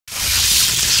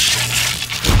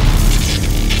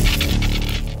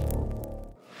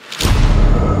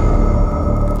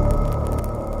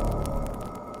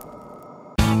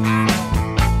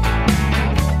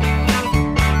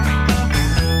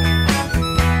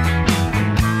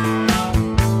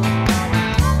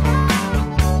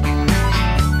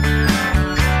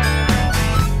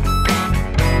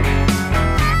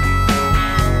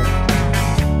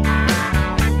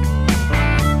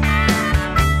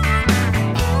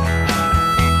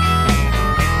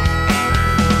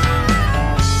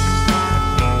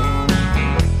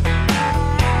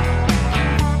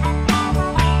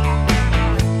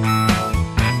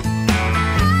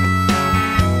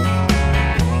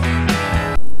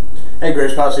Hey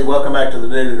Grace Posse, welcome back to the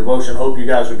Daily Devotion. Hope you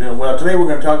guys are doing well. Today we're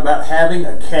going to talk about having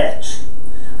a catch.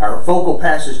 Our focal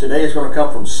passage today is going to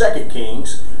come from 2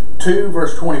 Kings 2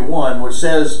 verse 21, which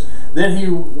says, "Then he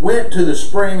went to the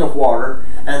spring of water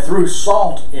and threw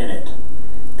salt in it.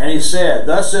 And he said,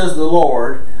 Thus says the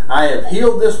Lord, I have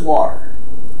healed this water.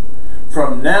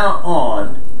 From now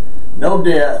on, no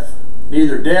death,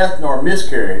 neither death nor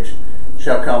miscarriage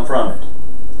shall come from it."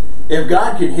 If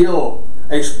God can heal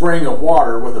a spring of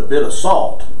water with a bit of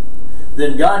salt,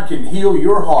 then God can heal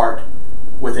your heart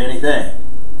with anything,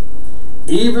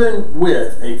 even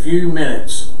with a few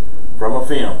minutes from a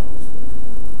film.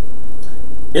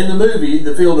 In the movie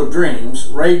The Field of Dreams,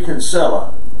 Ray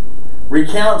Kinsella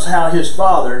recounts how his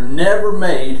father never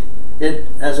made it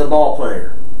as a ball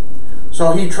player,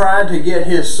 so he tried to get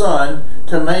his son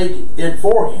to make it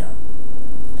for him.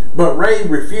 But Ray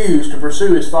refused to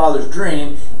pursue his father's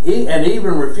dream and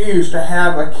even refused to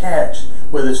have a catch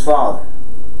with his father.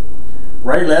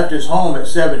 Ray left his home at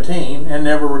 17 and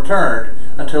never returned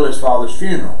until his father's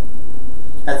funeral.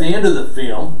 At the end of the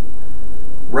film,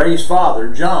 Ray's father,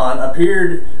 John,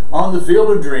 appeared on the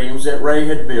field of dreams that Ray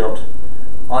had built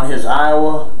on his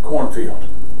Iowa cornfield.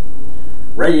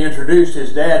 Ray introduced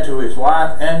his dad to his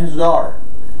wife and his daughter.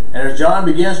 And as John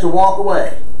begins to walk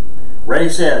away, Ray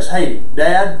says, "Hey,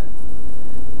 Dad,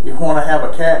 you want to have a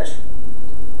catch?"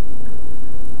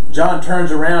 John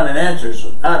turns around and answers,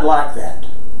 "I'd like that."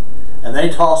 And they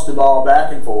toss the ball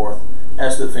back and forth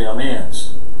as the film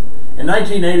ends. In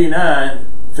 1989,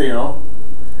 film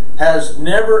has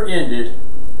never ended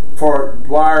for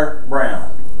Dwyer Brown,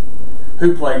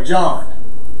 who played John.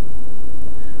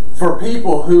 For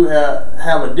people who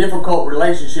have a difficult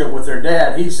relationship with their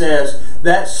dad, he says,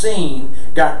 that scene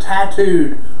got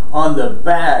tattooed on the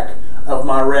back of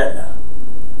my retina.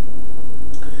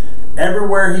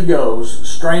 Everywhere he goes,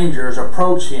 strangers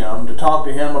approach him to talk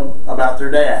to him about their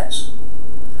dads.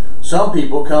 Some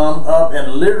people come up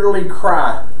and literally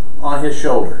cry on his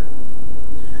shoulder.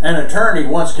 An attorney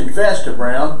once confessed to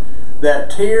Brown that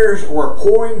tears were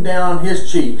pouring down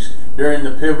his cheeks during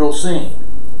the pivotal scene.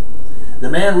 The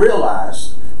man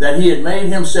realized that he had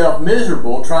made himself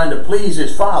miserable trying to please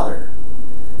his father,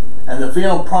 and the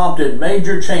film prompted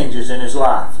major changes in his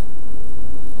life.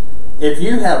 If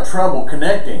you have trouble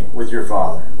connecting with your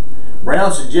father,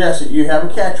 Brown suggests that you have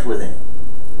a catch with him.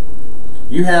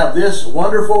 You have this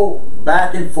wonderful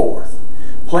back and forth.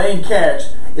 Playing catch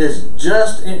is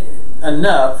just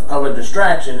enough of a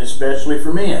distraction, especially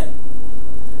for men.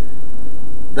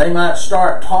 They might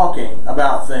start talking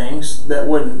about things that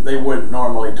they wouldn't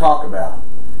normally talk about.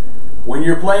 When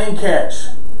you're playing catch,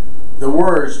 the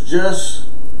words just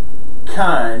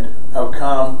kind of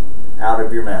come out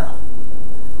of your mouth.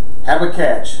 Have a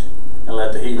catch and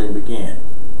let the healing begin.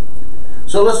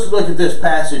 So let's look at this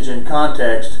passage in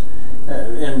context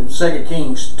in 2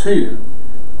 Kings 2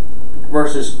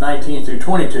 verses 19 through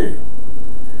 22.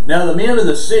 "Now the men of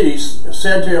the city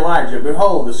said to Elijah,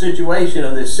 Behold, the situation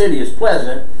of this city is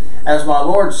pleasant, as my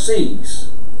Lord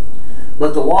sees,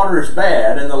 but the water is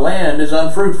bad, and the land is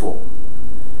unfruitful."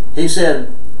 He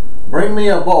said, "Bring me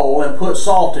a bowl and put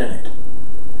salt in it."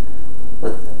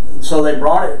 So they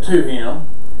brought it to him,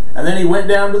 and then he went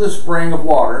down to the spring of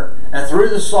water and threw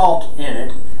the salt in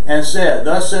it, and said,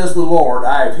 Thus says the Lord,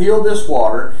 I have healed this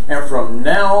water, and from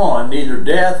now on neither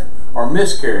death or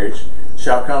miscarriage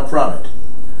shall come from it.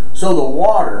 So the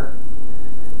water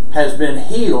has been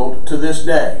healed to this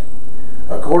day,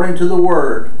 according to the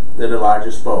word that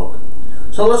Elijah spoke.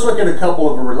 So let's look at a couple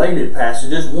of related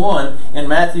passages. One in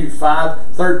Matthew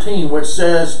 5:13, which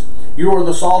says, "You are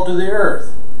the salt of the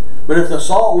earth. But if the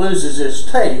salt loses its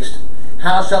taste,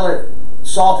 how shall its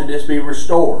saltiness be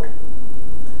restored?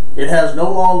 It has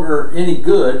no longer any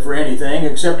good for anything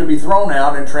except to be thrown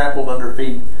out and trampled under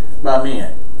feet by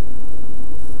men."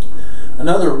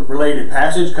 Another related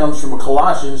passage comes from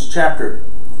Colossians chapter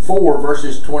 4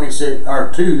 verses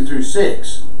 2 through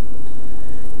 6.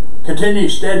 "Continue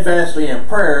steadfastly in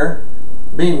prayer,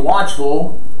 being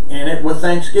watchful in it with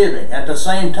thanksgiving. At the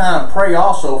same time pray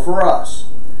also for us,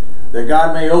 that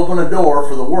God may open a door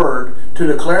for the word to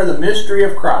declare the mystery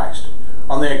of Christ,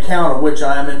 on the account of which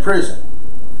I am in prison,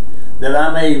 that I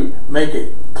may make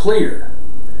it clear,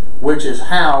 which is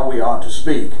how we ought to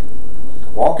speak.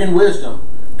 Walk in wisdom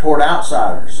toward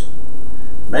outsiders,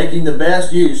 making the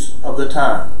best use of the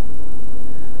time.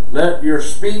 Let your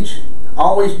speech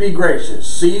always be gracious,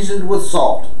 seasoned with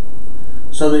salt,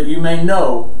 so that you may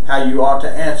know how you ought to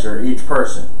answer each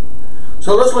person."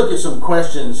 So let's look at some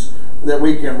questions that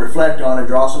we can reflect on and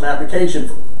draw some application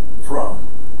from.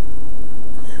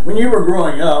 When you were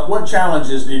growing up, what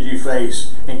challenges did you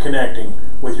face in connecting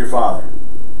with your father?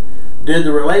 Did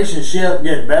the relationship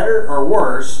get better or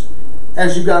worse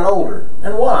as you got older,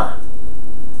 and why?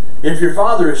 If your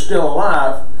father is still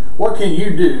alive, what can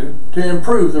you do to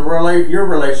improve your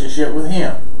relationship with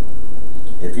him?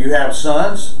 If you have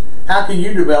sons, how can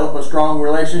you develop a strong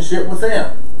relationship with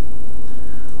them?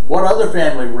 What other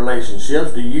family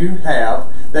relationships do you have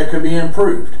that could be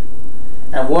improved?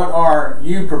 And what are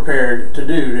you prepared to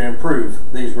do to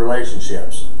improve these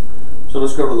relationships? So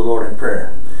let's go to the Lord in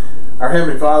prayer. Our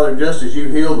Heavenly Father, just as you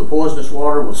healed the poisonous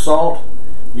water with salt,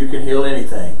 you can heal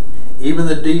anything, even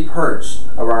the deep hurts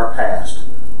of our past,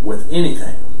 with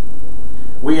anything.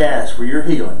 We ask for your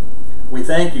healing. We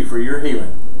thank you for your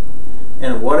healing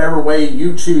in whatever way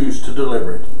you choose to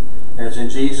deliver it. And it's in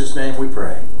Jesus' name we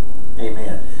pray.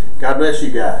 Amen. God bless you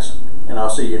guys, and I'll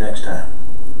see you next time.